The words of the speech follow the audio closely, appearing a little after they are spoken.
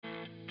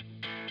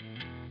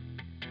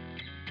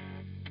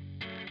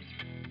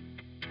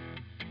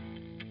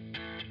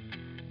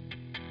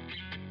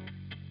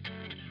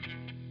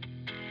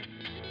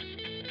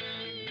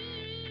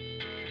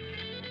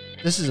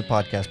This is a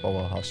podcast by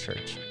Well House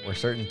Church, where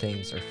certain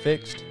things are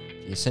fixed,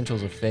 the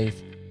essentials of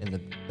faith, and the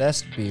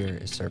best beer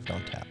is served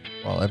on tap,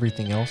 while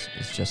everything else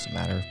is just a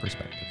matter of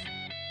perspective.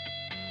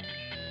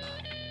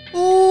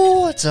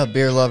 Oh, what's up,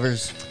 beer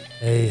lovers?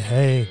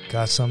 Hey,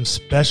 got something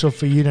special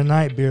for you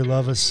tonight, beer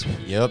lovers.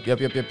 Yep.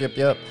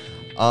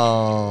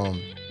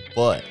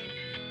 But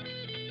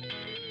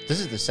this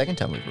is the second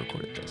time we've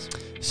recorded this.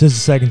 This is the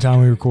second time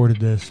we recorded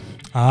this.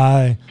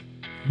 I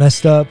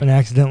messed up and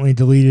accidentally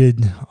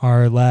deleted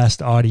our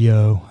last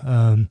audio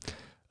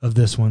of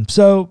this one.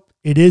 So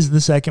it is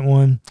the second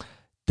one.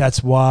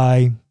 That's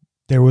why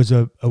there was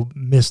a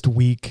missed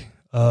week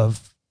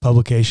of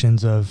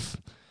publications of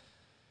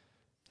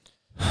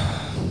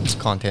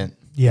Content.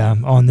 Yeah,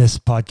 on this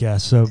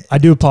podcast. So I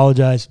do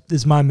apologize.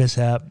 This is my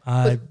mishap.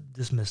 I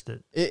just missed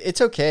it. It's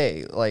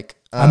okay. Like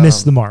I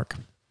missed the mark.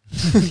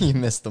 You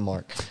missed the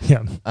mark.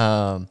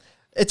 Yeah.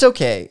 It's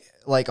okay.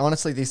 Like,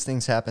 honestly, these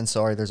things happen.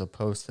 Sorry, there's a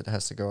post that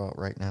has to go out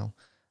right now.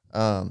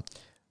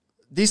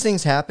 These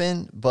things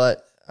happen,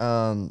 but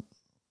the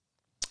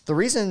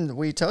reason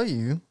we tell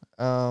you,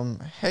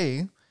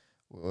 hey,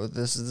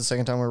 this is the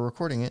second time we're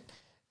recording it,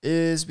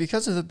 is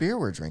because of the beer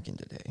we're drinking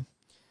today.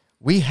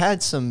 We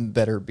had some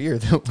better beer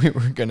that we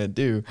were going to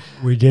do.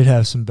 We did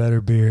have some better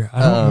beer.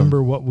 I don't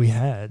remember what we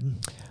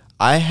had.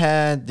 I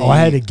had I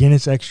had a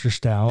Guinness Extra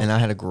Stout. And I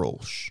had a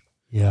Grolsch.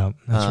 Yeah,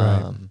 that's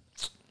right.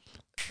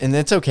 And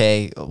that's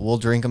okay. We'll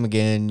drink them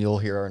again. You'll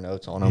hear our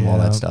notes on them, all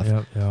that stuff.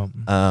 Yep.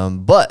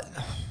 But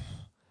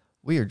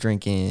we are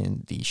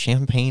drinking the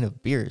champagne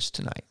of beers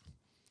tonight.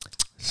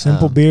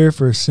 Simple beer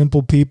for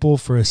simple people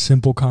for a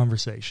simple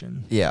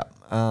conversation. Yeah.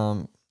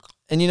 And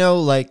you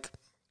know, like,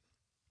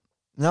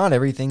 not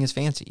everything is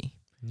fancy.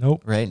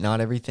 Nope. Right?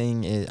 Not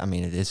everything is, I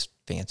mean, it is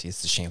fancy.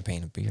 It's the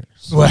champagne of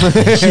beers. Well,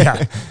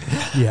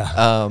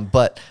 yeah.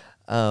 But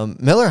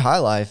Miller High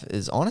Life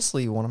is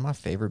honestly one of my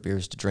favorite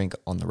beers to drink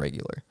on the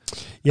regular.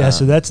 Yeah,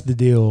 so that's the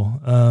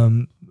deal.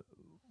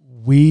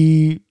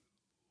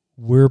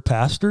 We're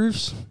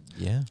pastors.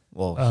 Yeah.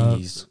 Well,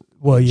 he's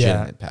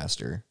legitimate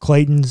pastor.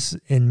 Clayton's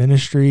in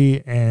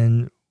ministry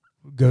and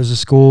goes to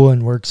school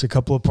and works a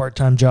couple of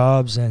part-time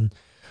jobs, and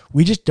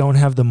we just don't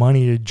have the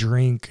money to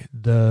drink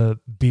the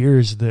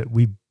beers that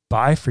we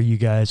buy for you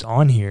guys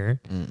on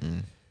here.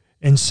 Mm-mm.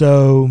 And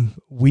so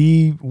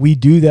we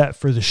do that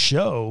for the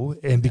show,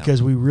 and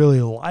because we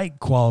really like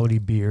quality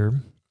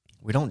beer.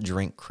 We don't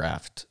drink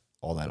craft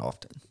all that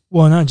often.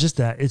 Well, not just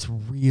that, it's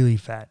really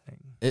fattening.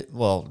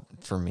 Well,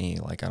 for me,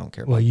 like, I don't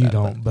care about that. Well, you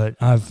don't, but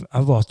I've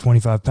lost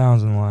 25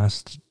 pounds in the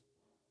last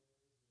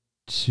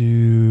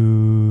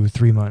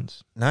 2-3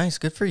 months. Nice,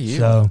 good for you.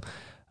 So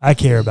I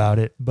care about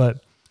it,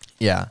 but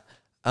yeah.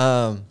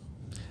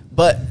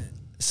 But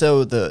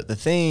so the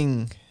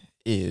thing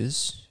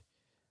is,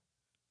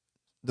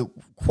 the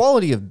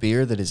quality of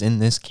beer that is in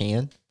this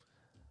can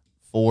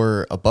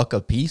for $1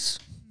 a piece.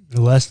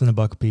 less than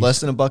 $1 a piece.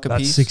 Less than $1 a about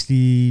piece.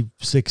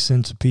 66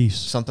 cents a piece.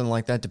 Something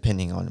like that,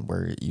 depending on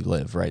where you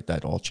live, right?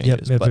 That all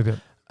changes. Yep.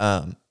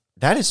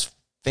 That is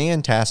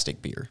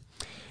fantastic beer.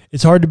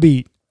 It's hard to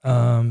beat.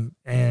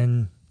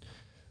 And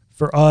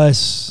for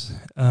us,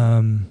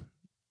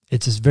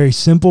 it's a very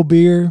simple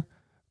beer,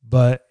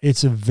 but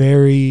it's a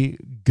very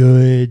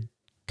good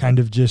kind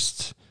of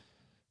just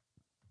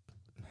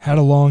had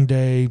a long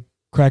day,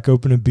 crack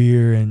open a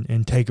beer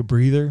and take a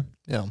breather.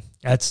 Yeah.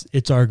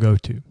 It's our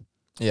go-to.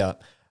 Yeah.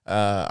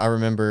 I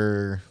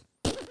remember,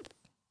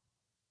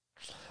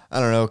 I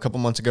don't know, a couple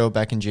months ago,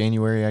 back in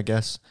January, I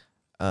guess,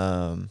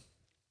 I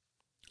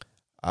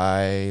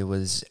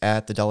was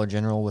at the Dollar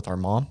General with our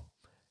mom,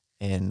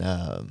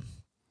 and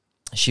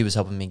she was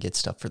helping me get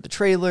stuff for the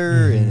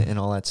trailer and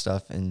all that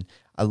stuff. And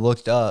I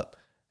looked up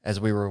as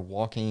we were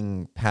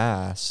walking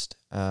past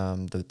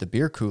the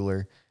beer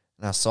cooler,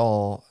 and I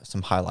saw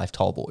some High Life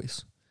Tall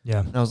Boys.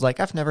 Yeah. And I was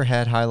like, I've never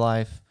had High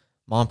Life.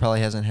 Mom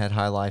probably hasn't had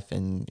High Life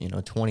in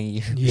 20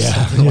 years.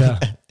 Yeah. Like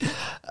that.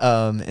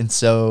 And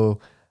so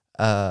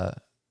I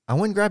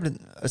went and grabbed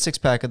a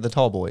 6-pack of the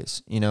Tall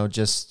Boys,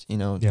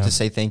 to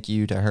say thank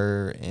you to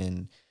her.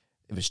 And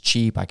it was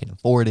cheap. I can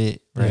afford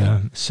it. Right?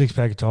 Yeah.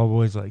 6-pack of Tall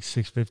Boys, like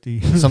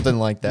 $6.50. Something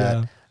like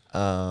that.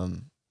 Yeah.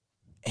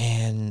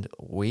 And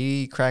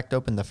we cracked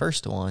open the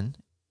first one,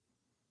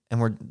 and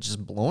we're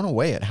just blown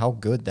away at how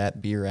good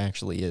that beer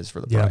actually is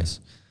for the price.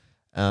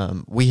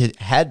 We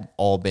had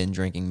all been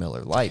drinking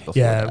Miller Lite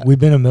before that. We've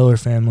been a Miller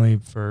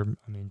family for,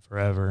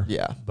 forever.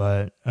 Yeah.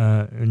 But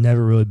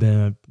never really been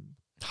a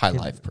High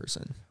Life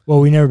person. Well,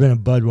 we never been a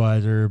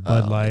Budweiser,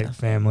 Bud Light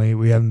family.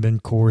 We haven't been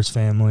Coors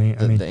family.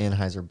 The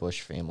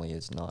Anheuser-Busch family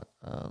is not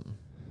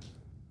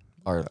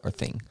our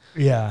thing.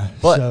 Yeah.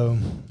 But so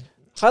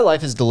High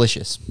Life is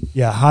delicious.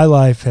 Yeah, High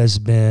Life has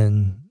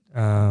been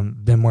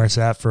where it's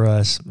at for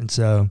us. And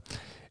so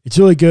it's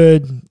really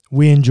good.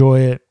 We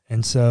enjoy it.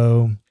 And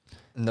so...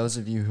 And those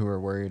of you who are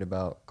worried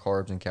about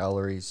carbs and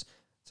calories,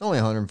 it's only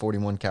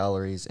 141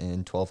 calories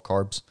and 12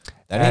 carbs.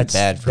 Ain't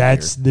bad for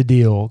That's beer. The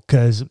deal.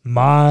 Because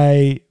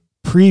my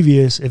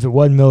previous, if it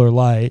wasn't Miller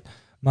Lite,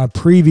 my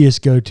previous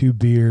go-to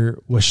beer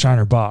was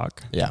Shiner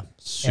Bock. Yeah.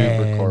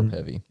 Super And carb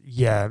heavy.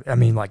 Yeah, I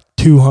mean like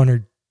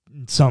 200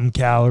 something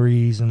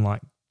calories and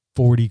like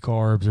 40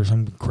 carbs or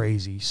something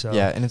crazy. So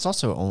Yeah, and it's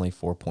also only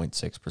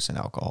 4.6%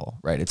 alcohol,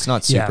 right? It's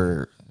not Yeah.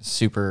 super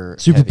super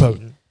heavy.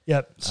 potent.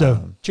 Yep.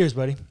 So cheers,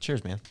 buddy.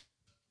 Cheers, man.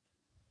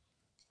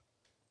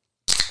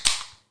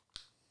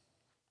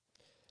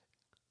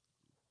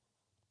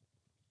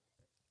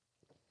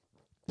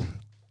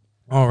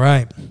 All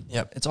right.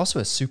 Yep. It's also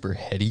a super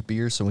heady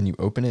beer, so when you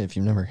open it, if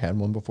you've never had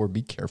one before,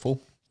 be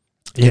careful.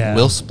 Yeah. It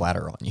will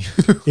splatter on you.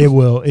 It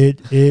will.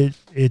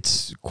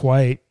 It's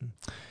quite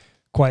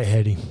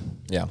heady.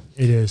 Yeah.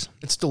 It is.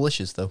 It's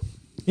delicious, though.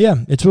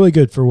 Yeah, it's really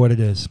good for what it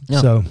is.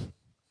 Yeah. So,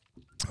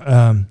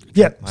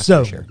 yeah. My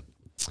So, fair share.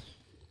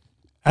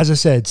 as I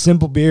said,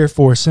 simple beer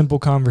for simple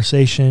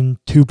conversation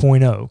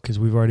 2.0 because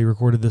we've already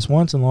recorded this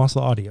once and lost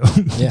the audio.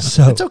 Yeah.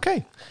 So It's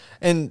okay.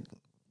 And,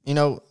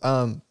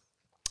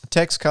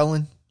 text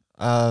Cullen,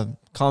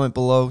 comment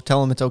below,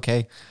 tell him it's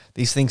okay.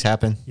 These things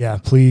happen. yeah,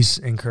 please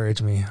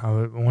encourage me.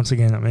 Once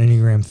again, I'm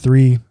Enneagram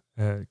 3.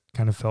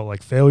 Kind of felt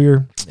like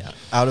failure. Yeah.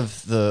 Out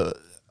of the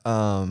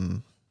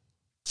 4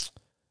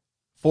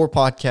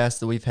 podcasts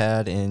that we've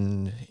had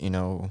in,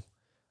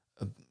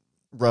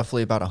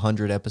 roughly about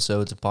 100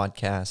 episodes of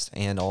podcasts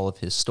and all of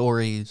his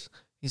stories,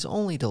 he's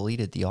only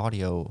deleted the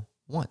audio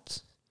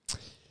once.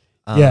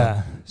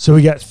 Yeah. So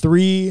we got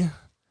three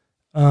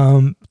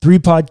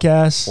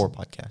podcasts. 4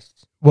 podcasts.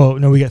 Well,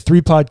 no, we got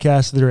 3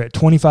 podcasts that are at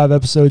 25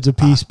 episodes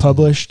apiece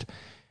published,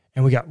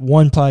 and we got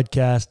 1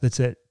 podcast that's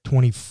at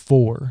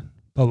 24,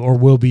 or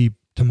will be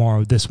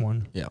tomorrow, this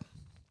one. Yeah.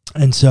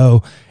 And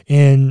so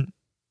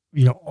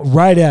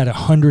right at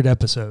 100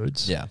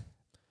 episodes, Yeah.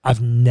 I've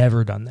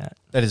never done that.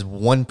 That is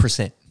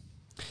 1%.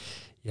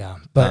 Yeah.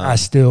 But I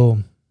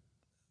still,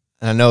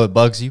 And I know it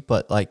bugs you,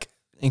 but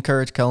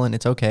encourage Cullen.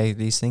 It's okay.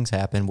 These things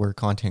happen. We're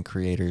content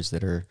creators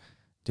that are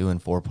doing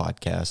 4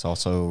 podcasts,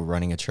 also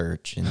running a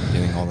church and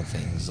doing all the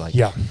things.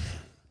 yeah,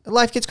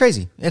 Life gets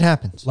crazy. It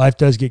happens. life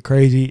does get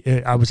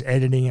crazy. I was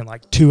editing at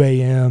like 2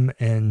 a.m.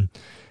 and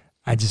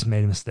I just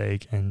made a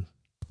mistake and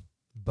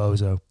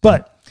bozo.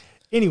 But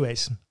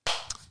anyways,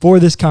 for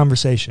this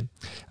conversation,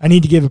 I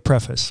need to give a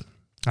preface.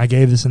 I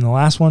gave this in the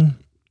last one,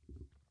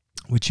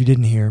 which you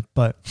didn't hear,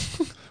 but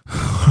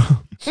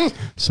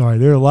sorry,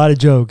 there are a lot of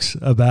jokes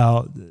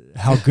about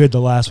how good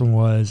the last one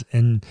was,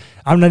 and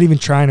I'm not even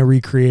trying to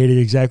recreate it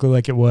exactly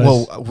like it was.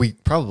 Well, we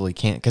probably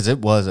can't because it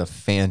was a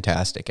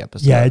fantastic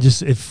episode. Yeah,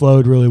 it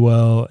flowed really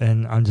well,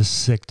 and I'm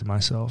just sick to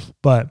myself.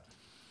 But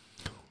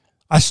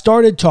I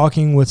started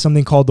talking with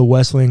something called the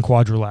Wesleyan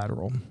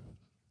Quadrilateral.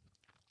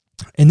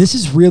 And this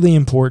is really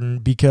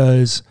important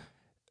because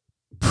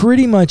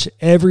pretty much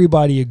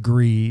everybody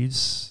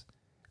agrees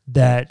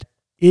that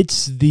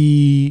it's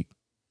the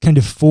kind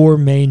of 4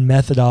 main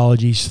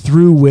methodologies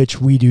through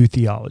which we do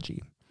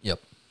theology. Yep.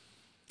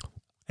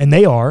 And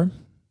they are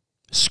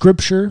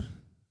Scripture,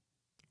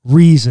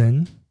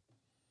 reason,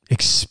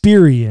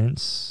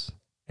 experience,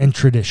 and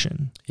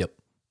tradition. Yep.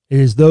 It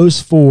is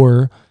those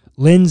 4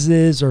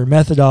 lenses or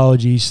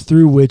methodologies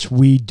through which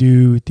we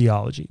do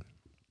theology.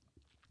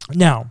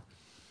 Now,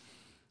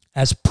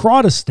 as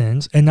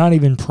Protestants, and not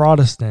even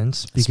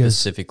Protestants, because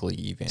specifically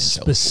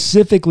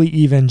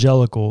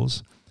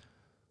evangelicals,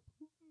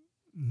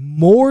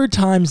 more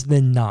times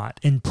than not,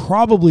 and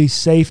probably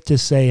safe to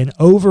say an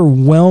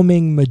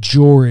overwhelming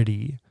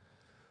majority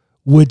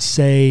would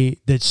say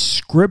that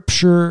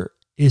Scripture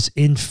is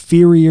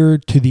inferior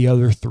to the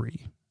other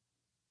 3.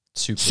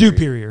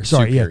 Superior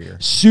to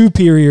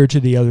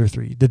the other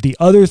 3. That the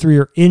other 3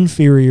 are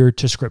inferior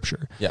to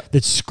Scripture. Yeah.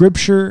 That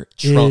Scripture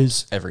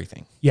trumps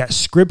everything. Yeah,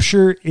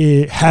 Scripture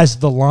has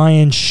the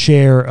lion's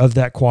share of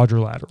that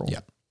quadrilateral.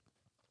 Yeah.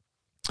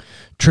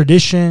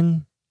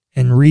 Tradition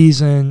and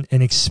reason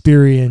and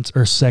experience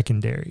are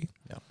secondary.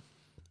 Yeah.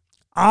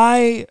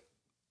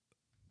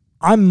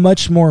 I'm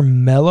much more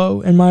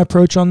mellow in my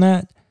approach on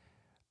that.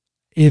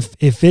 If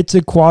it's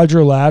a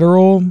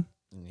quadrilateral,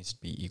 it needs to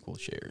be equal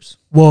shares.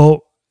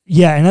 Well,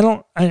 yeah, and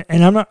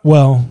I'm not,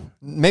 well,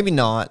 maybe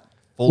not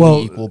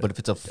fully equal, but if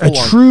it's a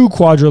true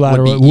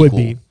quadrilateral, it would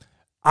be.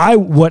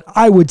 What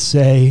I would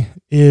say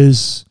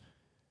is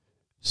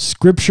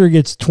Scripture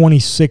gets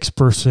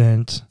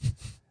 26%.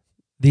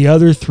 The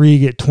other 3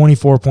 get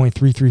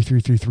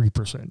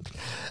 24.33333%.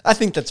 I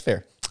think that's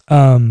fair.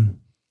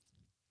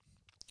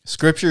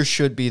 Scripture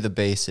should be the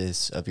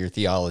basis of your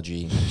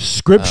theology.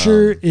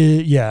 Scripture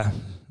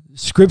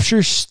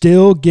Scripture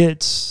still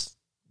gets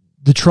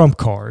the trump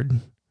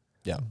card.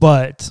 Yeah.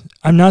 But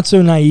I'm not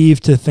so naive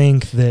to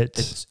think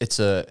that it's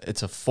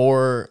a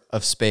 4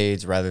 of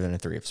spades rather than a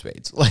 3 of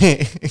spades. no,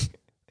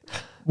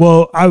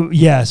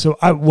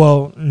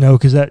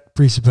 because that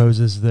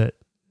presupposes that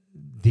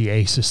the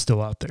ace is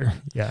still out there.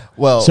 Yeah.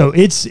 Well, so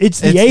it's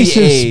the ace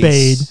of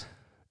spades.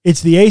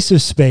 It's the ace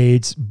of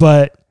spades,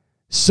 but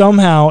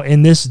somehow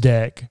in this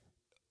deck,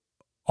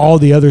 all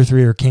the other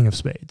 3 are king of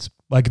spades.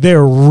 Like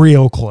they're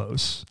real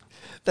close.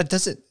 That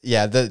doesn't.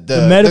 Yeah. The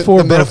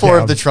metaphor. The metaphor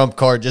of the trump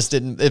card just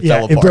didn't. It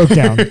fell apart. It broke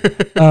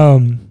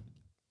down.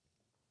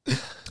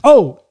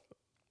 Oh,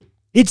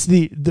 it's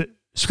the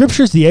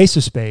Scripture's the ace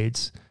of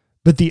spades,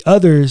 but the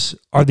others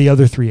are the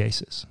other three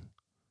aces.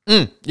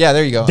 Yeah,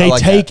 there you go. They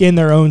like take that. in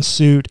their own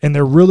suit, and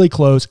they're really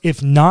close.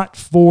 If not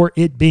for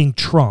it being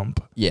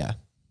Trump, Yeah.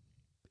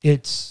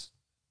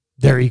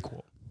 They're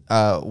equal.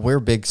 We're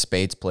big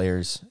spades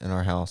players in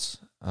our house,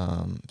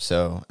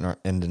 so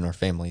in our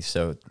family.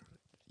 So,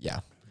 yeah.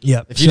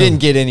 Yep. If you didn't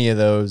get any of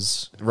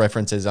those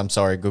references, I'm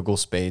sorry. Google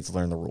spades,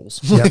 learn the rules.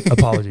 Yep.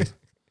 Apologies.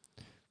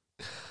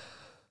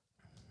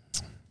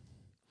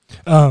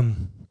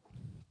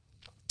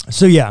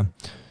 So yeah,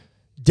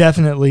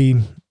 definitely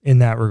in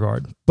that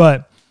regard.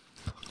 But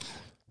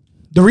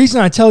the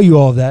reason I tell you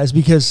all of that is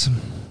because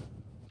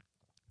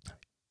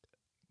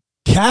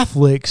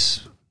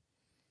Catholics,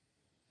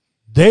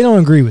 they don't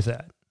agree with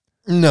that.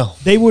 No.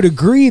 They would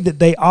agree that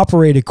they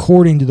operate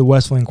according to the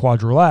Wesleyan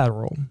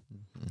Quadrilateral.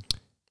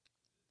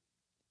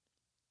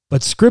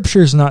 But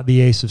Scripture is not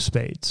the ace of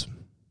spades.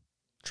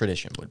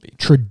 Tradition would be.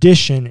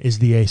 Tradition is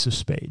the ace of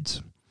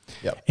spades.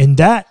 Yep. And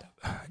that,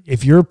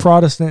 if you're a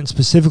Protestant,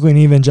 specifically an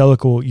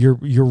evangelical, you're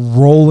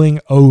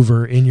rolling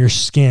over in your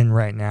skin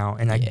right now,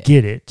 and I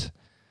get it.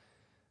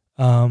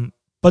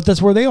 But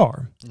that's where they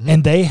are. Mm-hmm.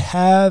 And they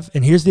have,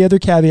 and here's the other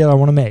caveat I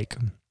want to make.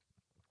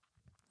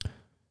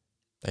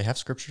 They have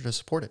Scripture to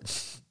support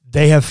it.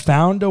 They have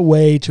found a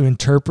way to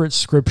interpret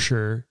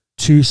Scripture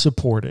to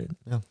support it.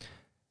 Yeah.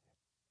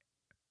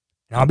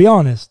 And I'll be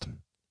honest,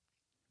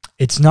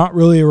 it's not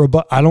really a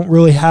rebuttal. I don't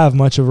really have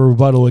much of a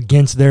rebuttal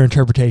against their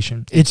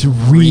interpretation. It's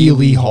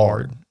really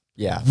hard.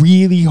 Yeah.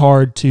 Really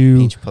hard to...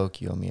 Peach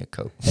poke, you owe me a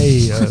Coke.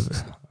 Hey,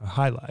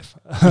 high life.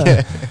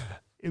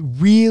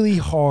 Really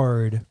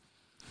hard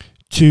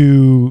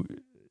to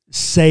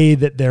say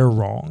that they're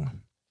wrong.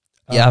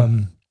 Yeah.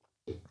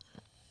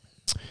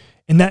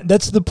 And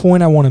that's the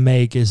point I want to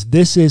make is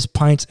this is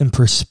Pints and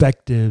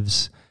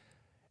Perspectives.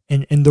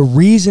 And the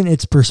reason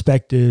it's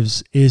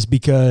Perspectives is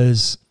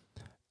because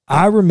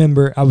I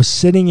remember I was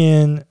sitting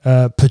in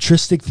a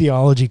patristic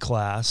theology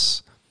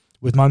class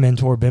with my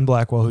mentor, Ben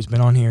Blackwell, who's been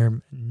on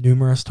here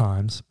numerous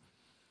times.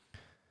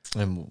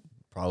 And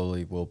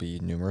probably will be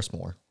numerous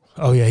more.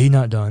 Oh, yeah, he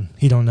not done.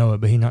 He don't know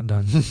it, but he not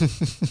done.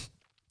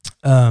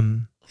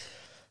 And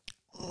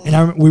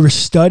we were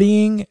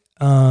studying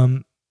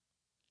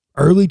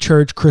early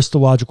church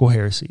Christological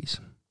heresies.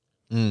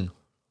 And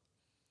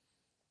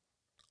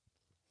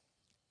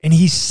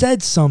he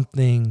said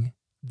something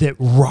that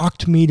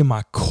rocked me to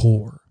my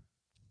core.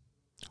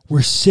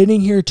 We're sitting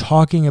here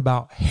talking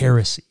about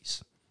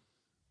heresies.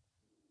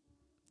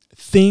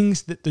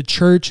 Things that the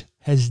church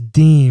has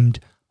deemed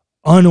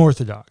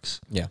unorthodox.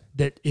 Yeah.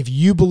 That if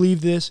you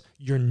believe this,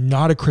 you're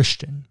not a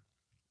Christian.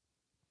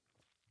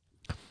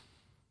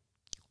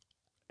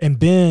 And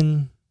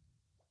Ben,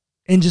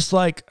 in just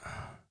like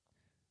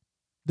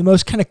the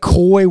most kind of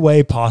coy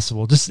way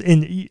possible, just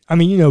in, I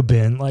mean, you know,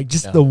 Ben, like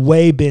just the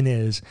way Ben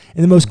is,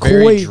 in the most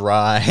very coy,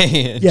 dry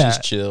and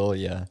just chill,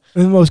 in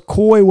the most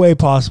coy way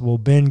possible,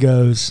 Ben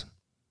goes,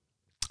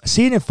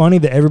 "Isn't it funny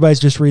that everybody's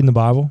just reading the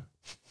Bible?"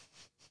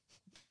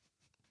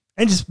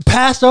 And just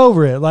passed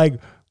over it. Like,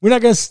 we're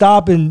not going to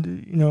stop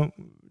and, you know,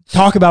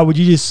 talk about what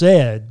you just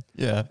said.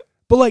 Yeah.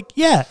 But like,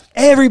 yeah,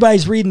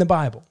 everybody's reading the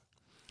Bible.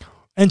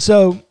 And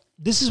so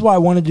this is why I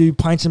want to do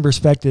Pints and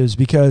Perspectives,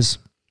 because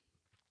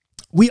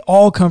we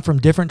all come from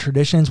different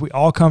traditions. We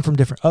all come from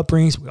different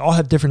upbringings. We all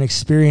have different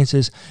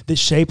experiences that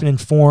shape and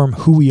inform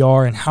who we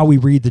are and how we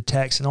read the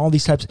text and all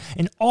these types.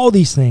 And all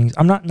these things,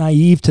 I'm not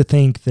naive to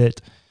think that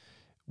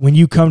when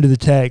you come to the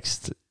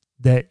text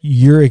that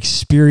your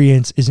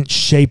experience isn't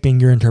shaping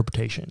your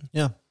interpretation.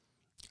 Yeah.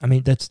 I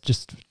mean, that's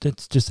just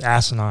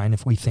asinine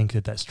if we think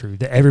that that's true,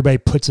 that everybody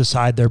puts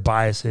aside their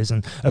biases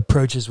and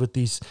approaches with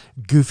these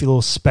goofy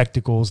little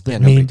spectacles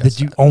that mean that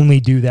you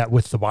only do that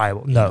with the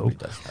Bible. No.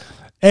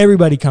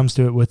 Everybody comes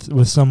to it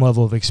with some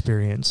level of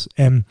experience.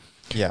 And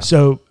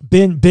so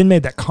Ben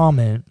made that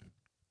comment,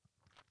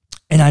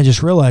 and I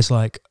just realized,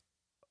 like,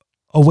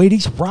 oh, wait,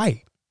 he's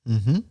right.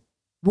 Mm-hmm.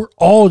 We're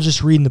all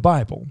just reading the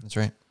Bible. That's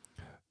right.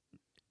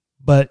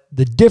 But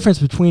the difference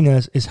between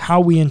us is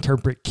how we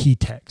interpret key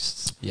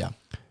texts. Yeah.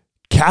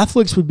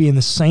 Catholics would be in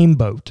the same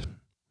boat.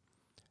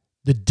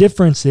 The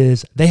difference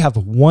is they have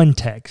one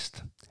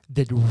text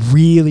that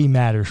really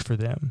matters for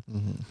them.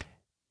 Mm-hmm.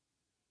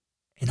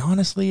 And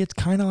honestly, it's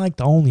kind of like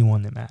the only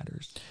one that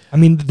matters. I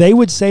mean, they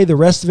would say the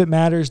rest of it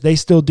matters. They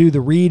still do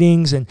the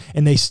readings and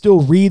they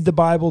still read the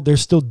Bible. They're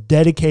still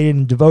dedicated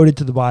and devoted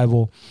to the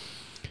Bible.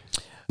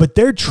 But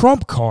their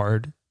trump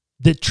card,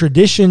 that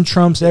tradition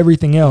trumps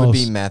everything else, would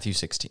be Matthew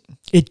 16.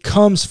 It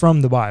comes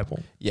from the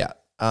Bible. Yeah.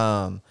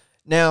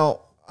 Now,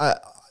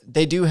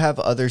 they do have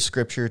other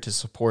scripture to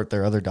support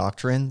their other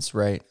doctrines,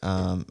 right?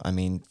 I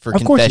mean, for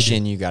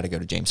confession, you got to go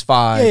to James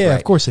 5. Yeah, right?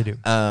 Of course they do.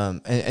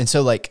 And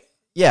so, like,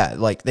 yeah,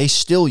 like they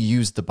still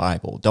use the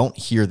Bible. Don't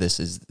hear this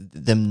as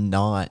them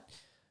not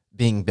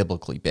being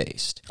biblically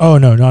based. Oh,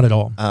 no, not at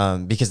all.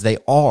 Because they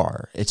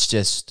are. It's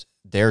just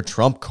their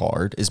trump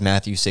card is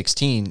Matthew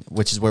 16,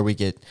 which is where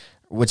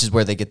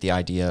they get the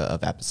idea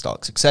of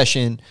apostolic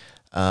succession.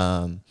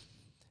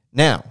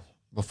 Now,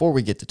 before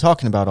we get to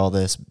talking about all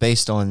this,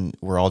 based on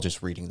we're all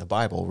just reading the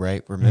Bible,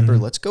 right? Remember,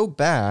 let's go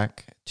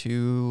back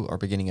to our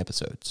beginning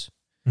episodes.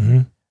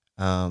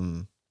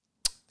 Mm-hmm.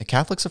 The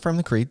Catholics affirm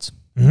the creeds.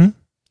 Mm-hmm.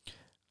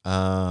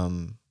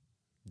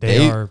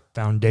 They are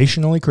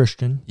foundationally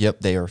Christian.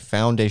 Yep, they are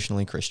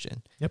foundationally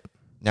Christian. Yep.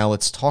 Now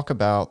let's talk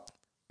about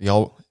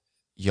y'all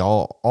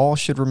all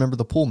should remember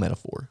the pool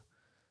metaphor.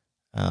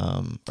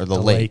 Or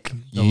the lake.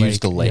 You use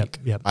the lake.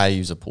 Yep. I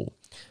use a pool.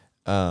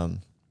 Well,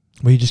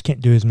 you just can't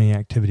do as many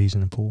activities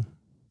in a pool.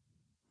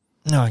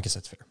 No, I guess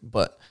that's fair.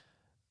 But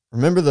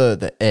remember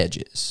the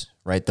edges,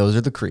 right? Those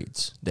are the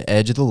creeds. The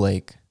edge of the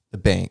lake, the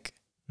bank.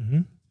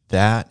 Mm-hmm.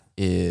 That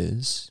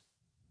is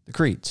the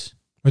creeds.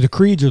 Or the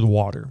creeds are the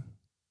water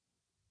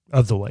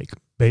of the lake.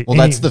 Well,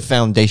 that's the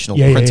foundational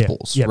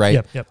principles,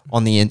 right? Yep.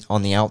 On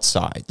the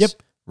outsides. Yep.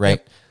 Right?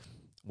 Yep.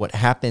 What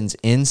happens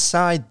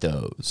inside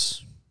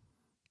those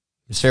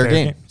is fair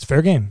game. It's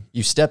fair game.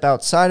 You step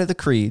outside of the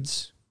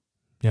creeds,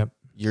 Yep.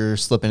 you're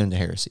slipping into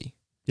heresy.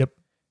 Yep.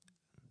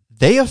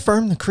 They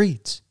affirm the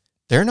creeds.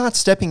 They're not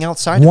stepping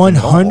outside of them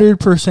at all.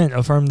 100%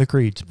 affirm the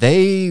creeds.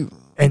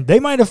 And they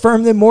might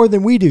affirm them more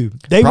than we do.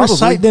 They Probably.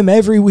 recite them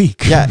every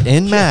week. Yeah,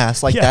 en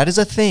masse. Like, Yeah. that is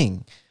a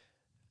thing.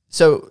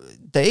 So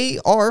they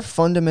are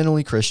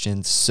fundamentally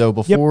Christians. So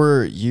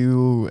before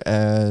you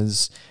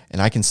and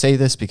I can say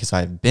this because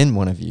I've been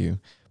one of you,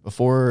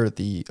 before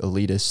the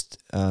elitist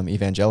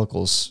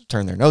evangelicals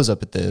turn their nose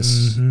up at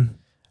this,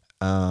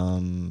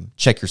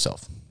 check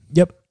yourself.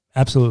 Yep,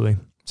 absolutely.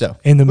 So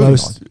In the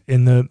most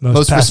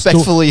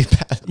respectfully,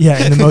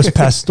 yeah, in the most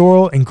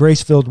pastoral and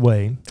grace-filled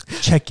way,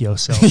 check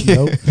yourself.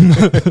 Nope.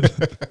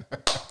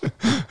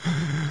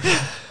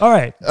 All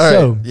right.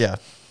 So yeah.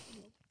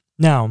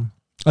 now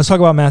let's talk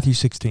about Matthew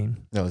 16.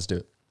 No, let's do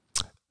it.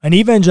 An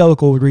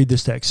evangelical would read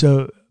this text.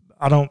 So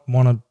I don't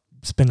want to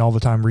spend all the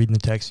time reading the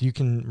text. You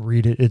can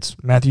read it.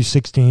 It's Matthew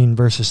 16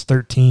 verses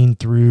 13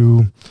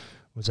 through,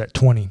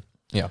 20?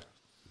 Yeah.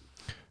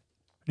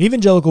 An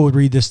evangelical would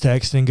read this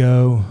text and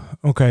go,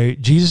 okay,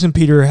 Jesus and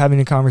Peter are having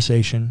a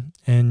conversation,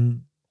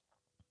 and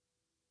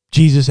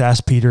Jesus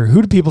asked Peter,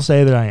 who do people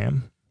say that I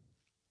am?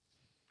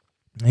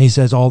 And he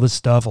says all this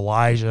stuff,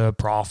 Elijah,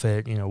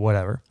 prophet,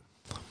 whatever.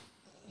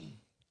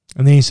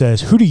 And then he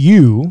says, who do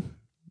you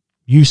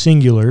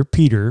singular,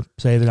 Peter,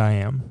 say that I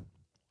am?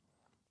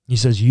 He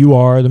says, you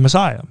are the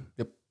Messiah.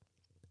 Yep.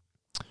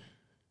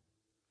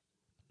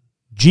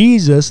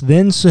 Jesus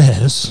then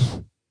says,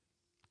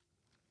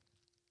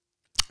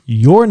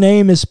 your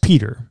name is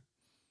Peter.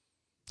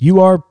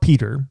 You are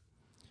Peter.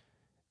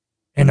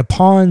 And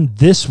upon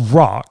this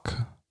rock,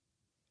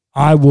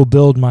 I will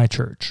build my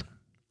church.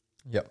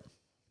 Yep.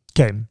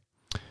 Okay.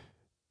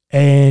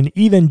 An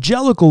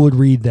evangelical would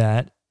read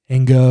that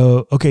and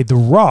go, okay, the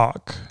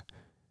rock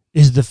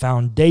is the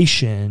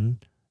foundation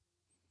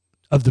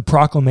of the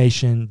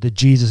proclamation that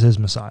Jesus is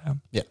Messiah.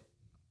 Yeah.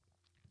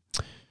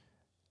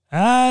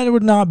 That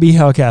would not be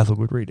how a Catholic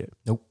would read it.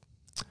 Nope.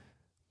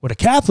 What a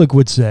Catholic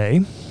would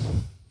say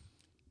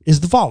is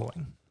the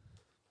following.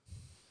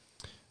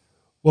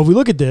 Well, if we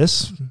look at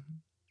this,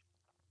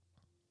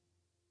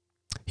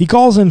 he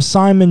calls him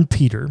Simon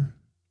Peter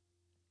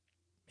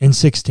in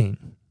 16.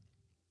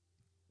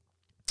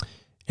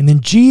 And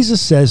then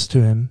Jesus says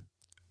to him,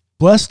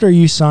 blessed are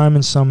you,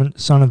 Simon,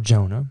 son of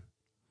Jonah,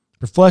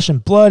 for flesh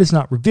and blood has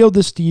not revealed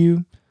this to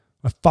you,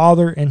 my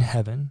Father in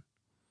heaven.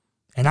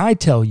 And I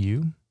tell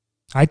you,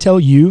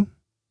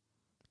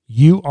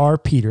 you are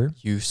Peter.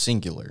 You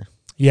singular.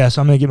 Yes,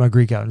 I'm going to get my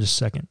Greek out in just a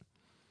second.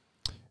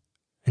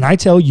 And I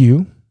tell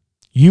you,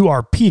 you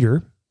are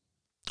Peter.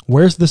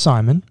 Where's the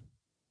Simon?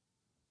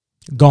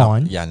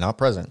 Gone. Not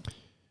present.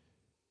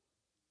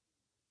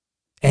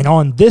 And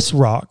on this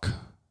rock,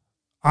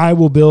 I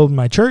will build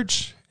my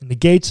church, and the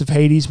gates of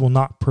Hades will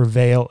not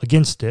prevail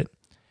against it.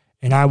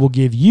 And I will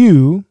give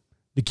you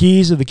the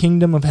keys of the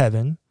kingdom of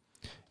heaven,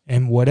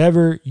 and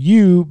whatever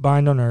you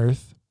bind on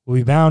earth will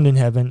be bound in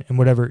heaven, and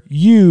whatever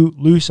you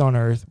loose on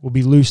earth will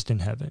be loosed in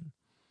heaven.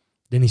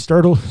 Then he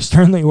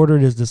sternly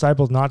ordered his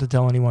disciples not to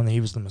tell anyone that he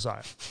was the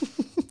Messiah.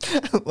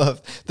 I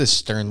love the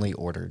sternly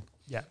ordered.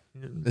 Yeah.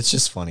 It's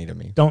just funny to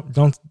me.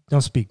 Don't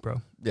speak,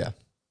 bro. Yeah.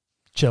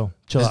 Chill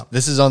out.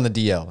 This is on the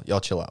DL. Y'all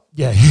chill out.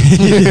 Yeah.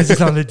 This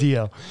is on the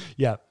DL.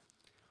 Yeah.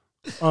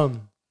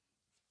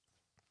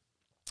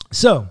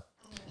 So,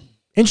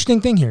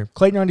 interesting thing here.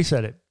 Clayton already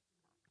said it.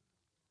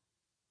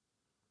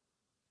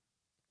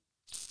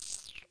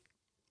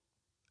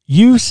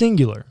 You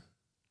singular.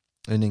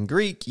 And in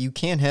Greek, you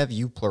can have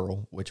you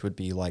plural, which would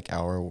be like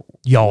our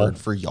Y'all. word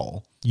for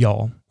y'all.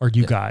 Y'all or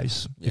you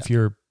guys, if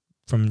you're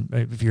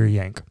a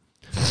Yank.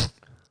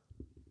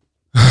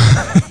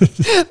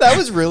 That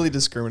was really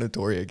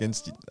discriminatory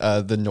against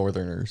the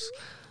Northerners.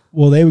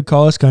 Well, they would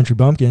call us country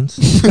bumpkins.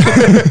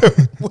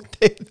 Would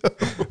they,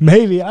 though?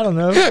 Maybe, I don't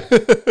know.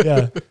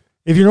 Yeah,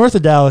 if you're north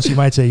of Dallas, you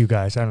might say you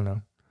guys. I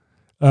don't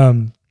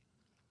know.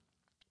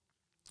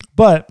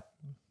 But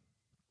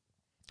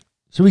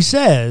so he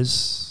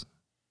says,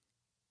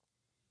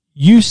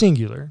 you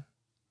singular,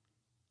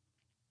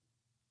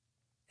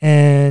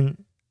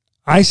 and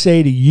I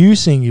say to you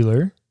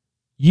singular,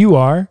 you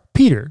are Peter.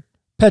 Peter,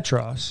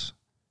 Petros.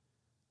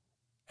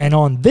 And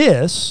on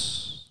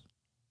this,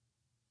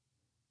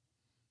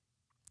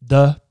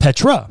 the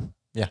Petra.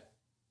 Yeah.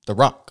 The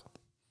rock.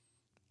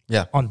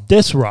 Yeah. On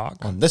this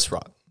rock. On this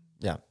rock.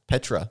 Yeah.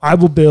 Petra. I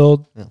will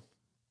build Yeah.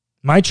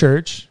 my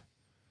church,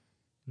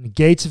 and the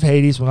gates of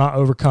Hades will not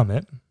overcome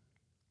it.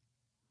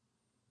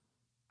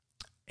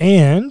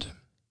 And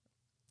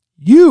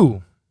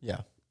you,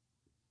 Yeah.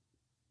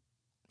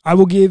 I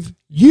will give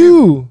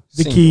you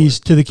the Singular. keys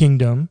to the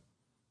kingdom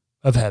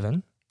of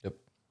heaven. Yep.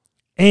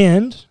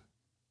 And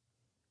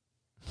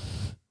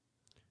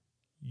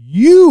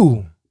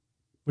you,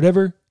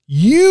 whatever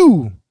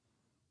you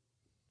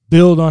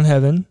build on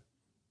heaven,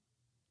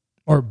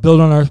 or build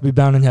on earth will be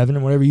bound in heaven,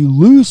 and whatever you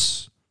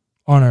loose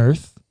on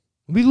earth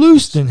will be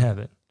loosed in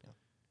heaven.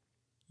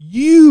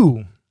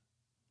 You,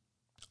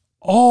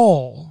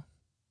 all,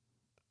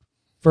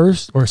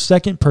 first or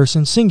second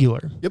person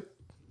singular. Yep.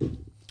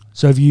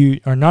 So if you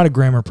are not a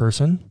grammar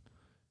person,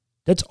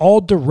 that's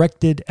all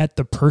directed at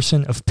the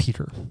person of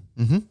Peter.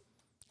 Mm-hmm.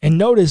 And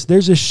notice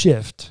there's a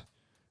shift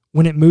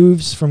when it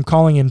moves from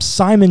calling him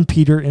Simon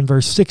Peter in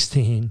verse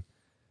 16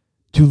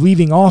 to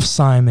leaving off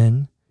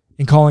Simon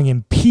and calling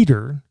him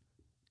Peter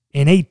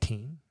in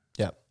 18.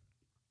 Yeah.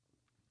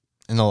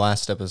 In the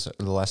last episode,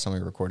 the last time we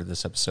recorded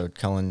this episode,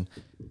 Cullen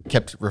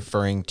kept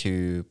referring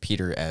to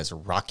Peter as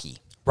Rocky.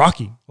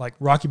 Rocky, like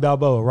Rocky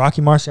Balboa,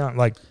 Rocky Marciano,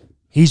 like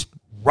he's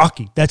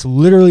Rocky. That's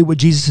literally what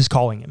Jesus is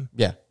calling him.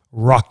 Yeah.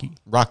 Rocky.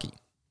 Rocky.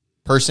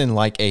 Person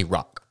like a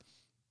rock.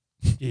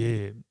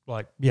 Yeah,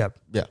 like, yeah.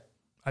 Yeah.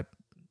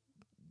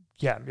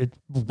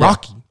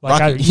 Rocky. Like,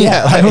 Rocky.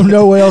 I don't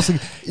know what else.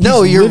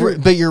 No,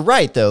 but you're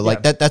right though.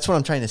 Like that's what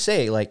I'm trying to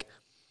say. Like,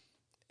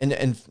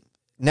 and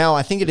now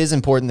I think it is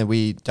important that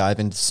we dive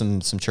into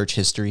some church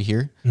history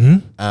here.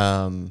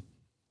 Mm-hmm.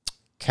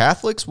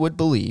 Catholics would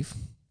believe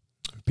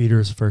Peter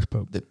is the first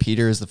pope. that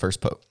Peter is the first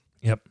pope.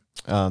 Yep.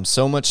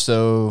 So much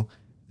so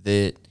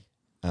that,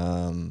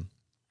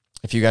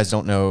 if you guys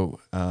don't know,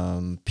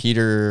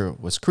 Peter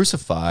was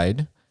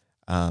crucified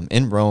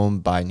in Rome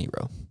by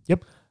Nero.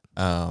 Yep.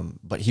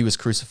 But he was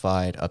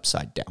crucified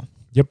upside down.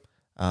 Yep.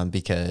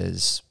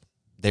 Because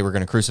they were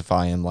going to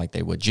crucify him like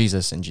they would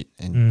Jesus, and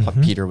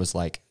Mm-hmm. Peter was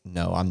like,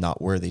 "No, I'm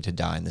not worthy to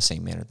die in the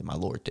same manner that my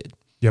Lord did."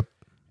 Yep.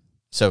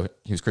 So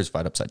he was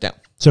crucified upside down.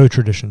 So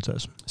tradition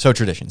says. So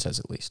tradition says,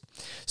 at least.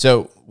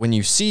 So when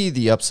you see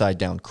the upside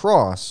down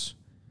cross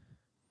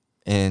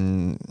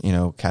in,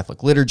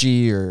 Catholic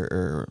liturgy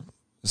or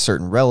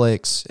certain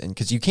relics, and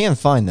because you can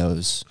find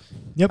those,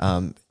 Yep.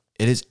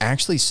 it is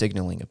actually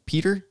signaling of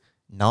Peter,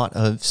 not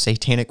of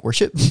satanic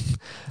worship.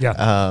 Yeah.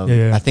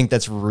 I think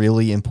that's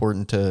really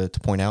important to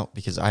point out,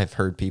 because I've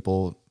heard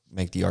people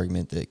make the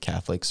argument that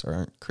Catholics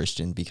aren't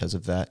Christian because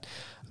of that.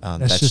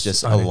 That's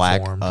just a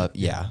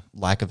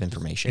lack of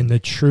information. In the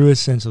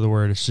truest sense of the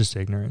word, it's just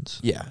ignorance.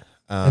 Yeah.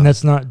 And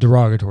that's not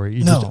derogatory.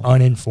 It's just No.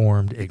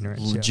 uninformed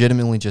ignorance. Yeah.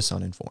 Legitimately just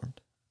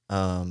uninformed.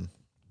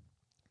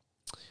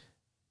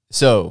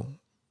 So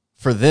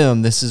for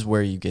them, this is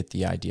where you get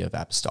the idea of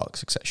apostolic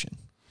succession.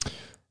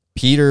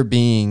 Peter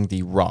being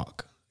the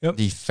rock, Yep.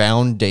 the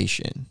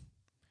foundation.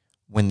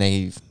 When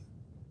they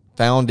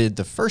founded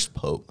the first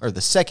pope or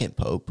the second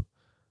pope,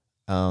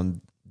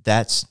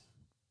 that's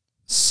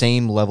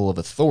same level of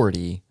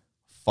authority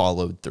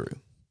followed through.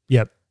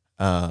 Yep.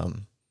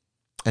 And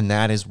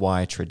that is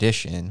why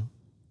tradition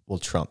will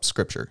trump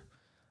scripture,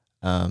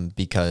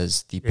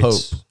 because the pope,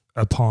 It's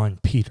upon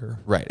Peter.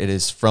 right, it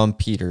is from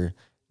Peter,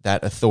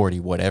 that authority,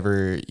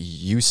 whatever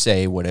you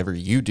say, whatever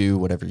you do,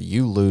 whatever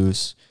you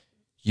loose,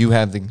 you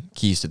have the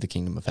keys to the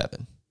kingdom of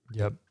heaven,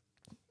 Yep.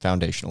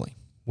 foundationally.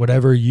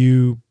 Whatever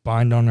you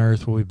bind on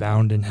earth will be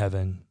bound in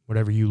heaven.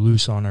 Whatever you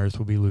loose on earth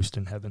will be loosed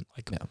in heaven.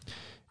 Yeah.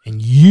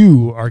 And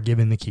you are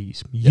given the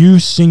keys. You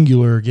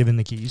singular are given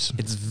the keys.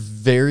 It's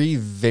very,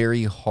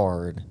 very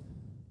hard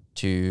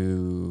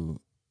to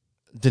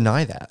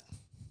deny that.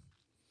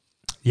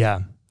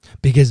 Yeah.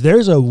 Because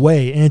there's a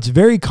way, and it's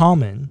very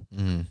common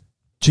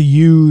to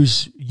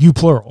use you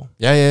plural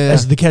Yeah.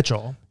 as the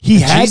catch-all. He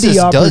And had Jesus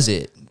the does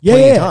it. Yeah,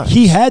 plenty of yeah. times.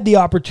 He had the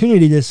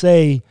opportunity to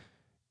say,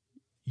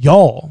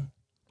 y'all.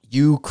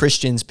 You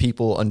Christians,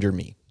 people under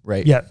me,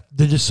 right? Yeah.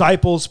 The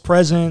disciples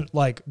present,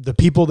 like the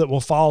people that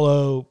will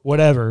follow,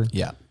 whatever.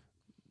 Yeah.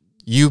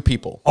 You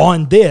people.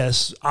 On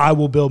this, I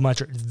will build my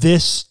church.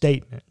 This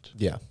statement.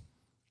 Yeah.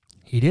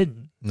 He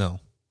didn't. No.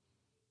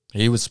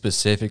 He was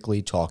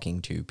specifically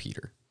talking to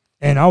Peter.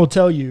 And I will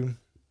tell you,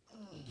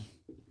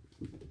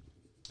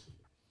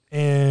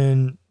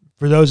 and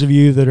for those of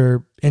you that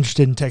are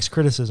interested in text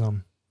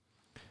criticism,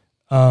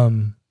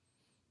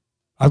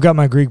 I've got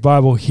my Greek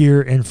Bible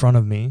here in front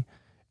of me,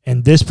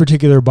 and this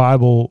particular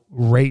Bible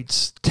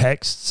rates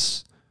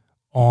texts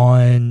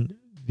on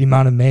the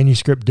amount of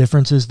manuscript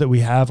differences that we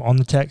have on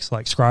the text,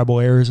 like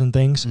scribal errors and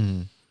things,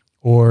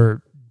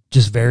 or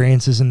just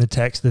variances in the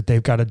text that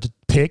they've got to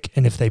pick.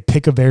 And if they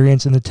pick a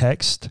variance in the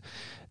text,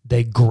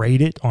 they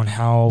grade it on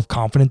how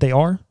confident they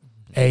are.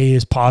 A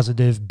is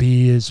positive,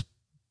 B is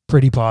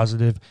pretty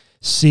positive,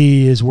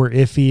 C is we're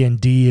iffy, and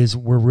D is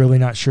we're really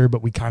not sure,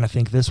 but we kind of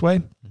think this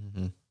way.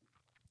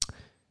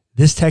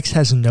 This text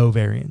has no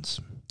variants.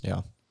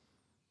 Yeah.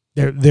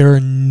 There are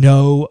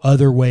no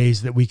other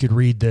ways that we could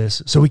read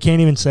this. So we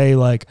can't even say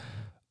like,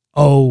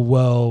 oh,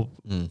 well,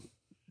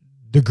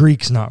 the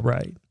Greek's not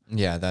right.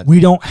 Yeah. We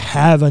don't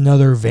have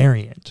another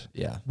variant.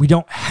 Yeah. We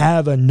don't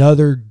have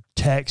another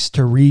text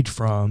to read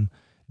from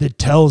that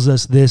tells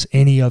us this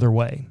any other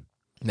way.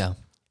 No.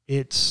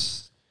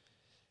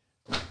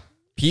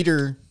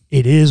 Peter.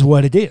 It is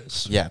what it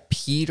is. Yeah.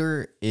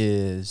 Peter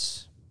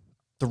is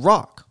the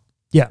rock.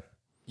 Yeah.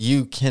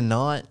 You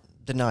cannot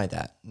deny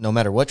that. No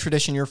matter what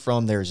tradition you're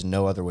from, there's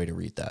no other way to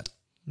read that.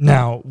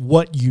 Now,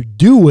 what you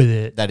do with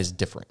it that is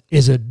different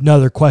is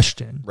another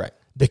question. Right.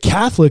 The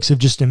Catholics have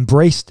just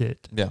embraced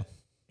it. Yeah.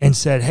 And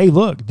said, hey,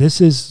 look,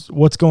 this is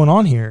what's going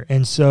on here.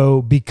 And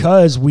so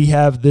because we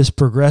have this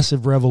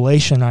progressive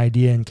revelation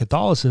idea in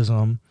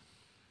Catholicism,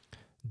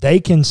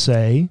 they can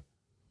say,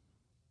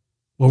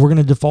 well, we're going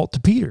to default to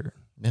Peter.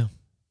 Yeah.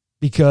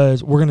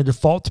 Because we're going to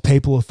default to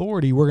papal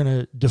authority. We're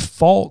going to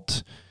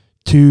default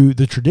to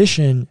the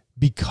tradition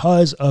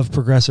because of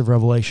progressive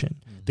revelation.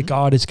 Mm-hmm. That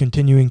God is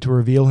continuing to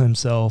reveal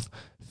himself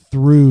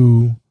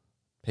through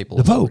papal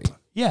the authority. Pope.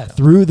 Yeah,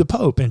 through the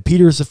Pope. And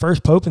Peter's the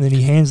first Pope, and then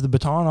he hands the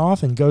baton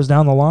off and goes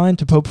down the line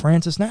to Pope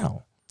Francis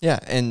now. Yeah,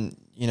 and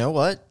you know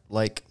what?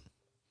 Like,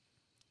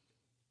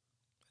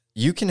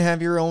 you can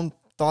have your own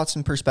thoughts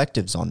and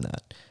perspectives on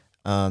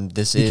that.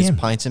 This is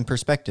Pints and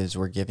Perspectives.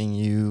 We're giving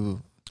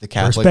you the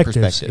Catholic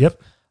perspective. Yep.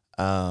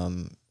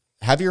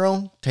 Have your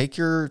own. Take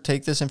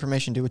this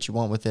information, do what you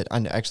want with it.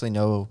 I actually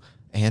know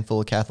a handful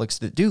of Catholics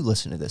that do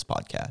listen to this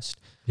podcast.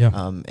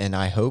 Yeah. And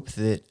I hope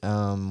that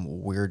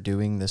we're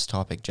doing this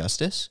topic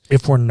justice.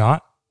 If we're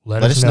not,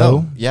 let us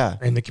know. Yeah.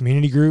 In the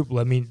community group,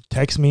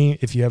 text me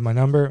if you have my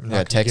number. I'm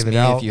not text me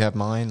if you have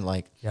mine.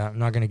 I'm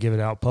not going to give it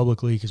out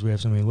publicly because we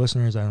have so many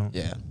listeners.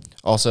 Yeah.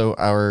 Also,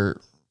 our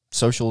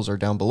socials are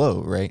down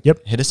below, right?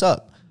 Yep. Hit us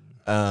up.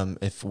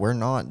 If we're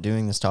not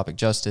doing this topic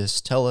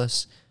justice, tell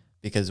us,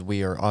 because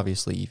we are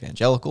obviously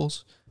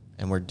evangelicals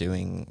and we're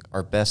doing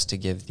our best to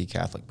give the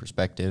Catholic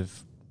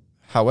perspective.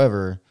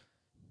 However,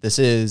 this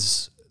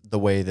is the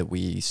way that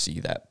we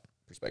see that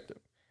perspective.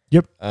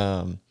 Yep.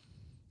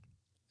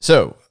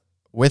 So,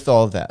 with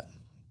all of that,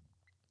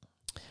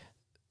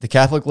 the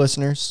Catholic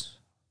listeners,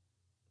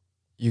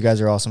 you guys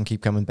are awesome.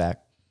 Keep coming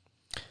back.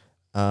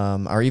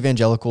 Our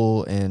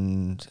evangelical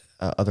and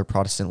other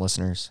Protestant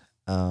listeners,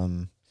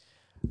 I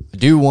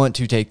do want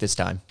to take this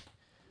time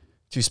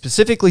to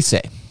specifically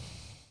say,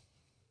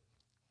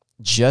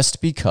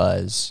 just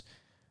because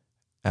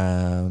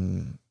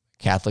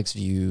Catholics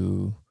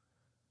view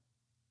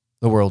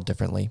the world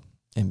differently,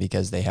 and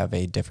because they have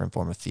a different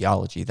form of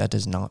theology, that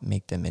does not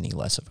make them any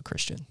less of a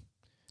Christian.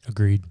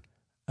 Agreed.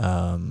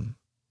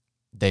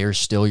 They are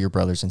still your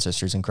brothers and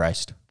sisters in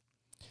Christ,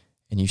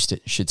 and you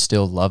should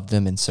still love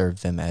them and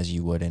serve them as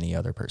you would any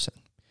other person.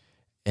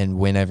 And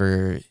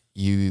whenever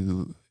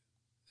you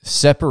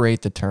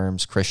separate the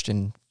terms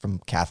Christian from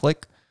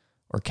Catholic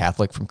or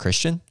Catholic from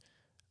Christian,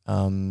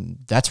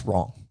 that's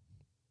wrong.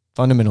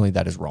 Fundamentally,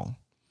 that is wrong.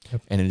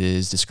 Yep. And it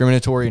is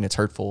discriminatory and it's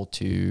hurtful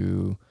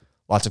to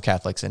lots of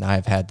Catholics, and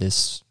I've had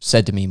this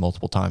said to me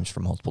multiple times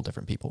from multiple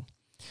different people,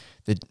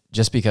 that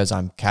just because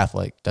I'm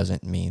Catholic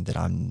doesn't mean that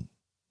I'm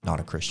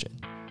not a Christian.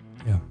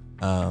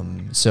 Yeah.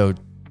 So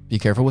be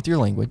careful with your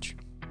language.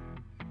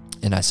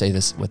 And I say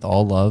this with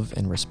all love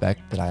and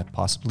respect that I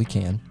possibly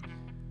can.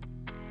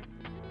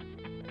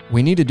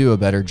 We need to do a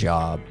better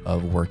job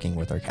of working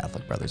with our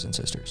Catholic brothers and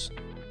sisters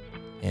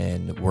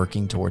and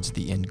working towards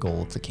the end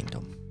goal of the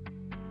kingdom.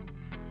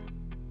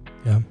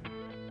 Yeah.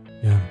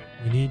 Yeah.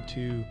 We need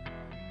to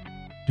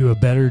do a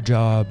better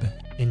job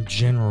in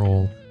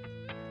general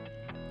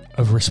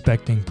of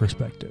respecting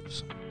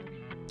perspectives.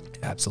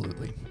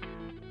 Absolutely.